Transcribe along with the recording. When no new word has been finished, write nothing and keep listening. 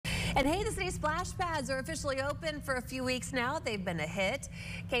And hey, the city splash pads are officially open for a few weeks now. They've been a hit.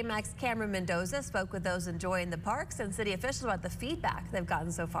 KAMC Kamryn Mendoza spoke with those enjoying the parks and city officials about the feedback they've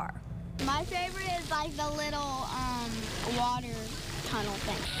gotten so far. My favorite is like the little water tunnel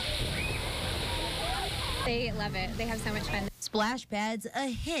thing. They love it. They have so much fun. Splash pads a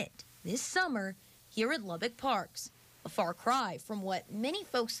hit this summer here at Lubbock Parks. A far cry from what many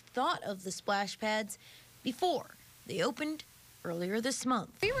folks thought of the splash pads before they opened earlier this month.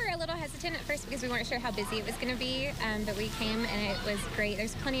 We were a little hesitant at first because we weren't sure how busy it was going to be, but we came and it was great.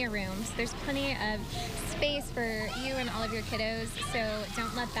 There's plenty of rooms. There's plenty of space for you and all of your kiddos, so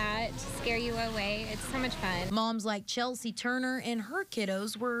don't let that scare you away. It's so much fun. Moms like Chelsea Turner and her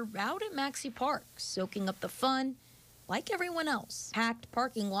kiddos were out at Maxie Park, soaking up the fun like everyone else. Packed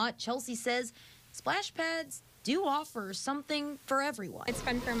parking lot, Chelsea says splash pads do offer something for everyone. It's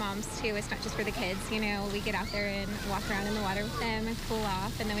fun for moms too. It's not just for the kids. You know, we get out there and walk around in the water with them and cool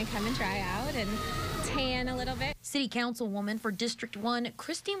off, and then we come and dry out and tan a little bit. City Councilwoman for District 1,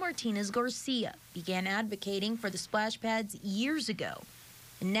 Christy Martinez Garcia, began advocating for the splash pads years ago.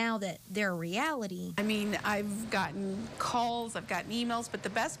 And now that they're a reality. I mean, I've gotten calls, I've gotten emails, but the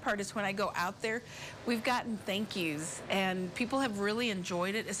best part is when I go out there, we've gotten thank yous, and people have really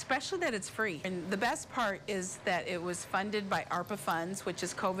enjoyed it, especially that it's free. And the best part is that it was funded by ARPA funds, which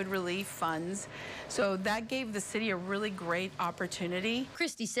is COVID relief funds. So that gave the city a really great opportunity.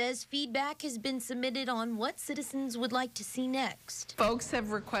 Christy says feedback has been submitted on what citizens would like to see next. Folks have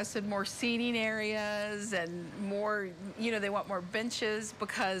requested more seating areas and more, you know, they want more benches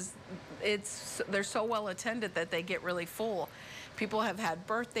because they're so well attended that they get really full. People have had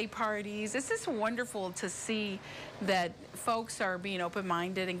birthday parties. It's just wonderful to see that folks are being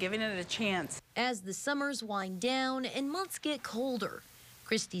open-minded and giving it a chance. As the summers wind down and months get colder,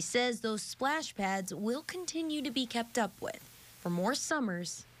 Christy says those splash pads will continue to be kept up with for more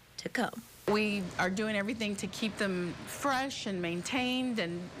summers to come. We are doing everything to keep them fresh and maintained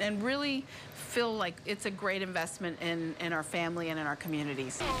and really feel like it's a great investment in our family and in our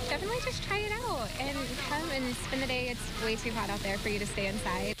communities. Definitely just try it out and come and spend the day. It's way too hot out there for you to stay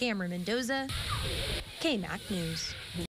inside. Kamryn Mendoza, KAMC News.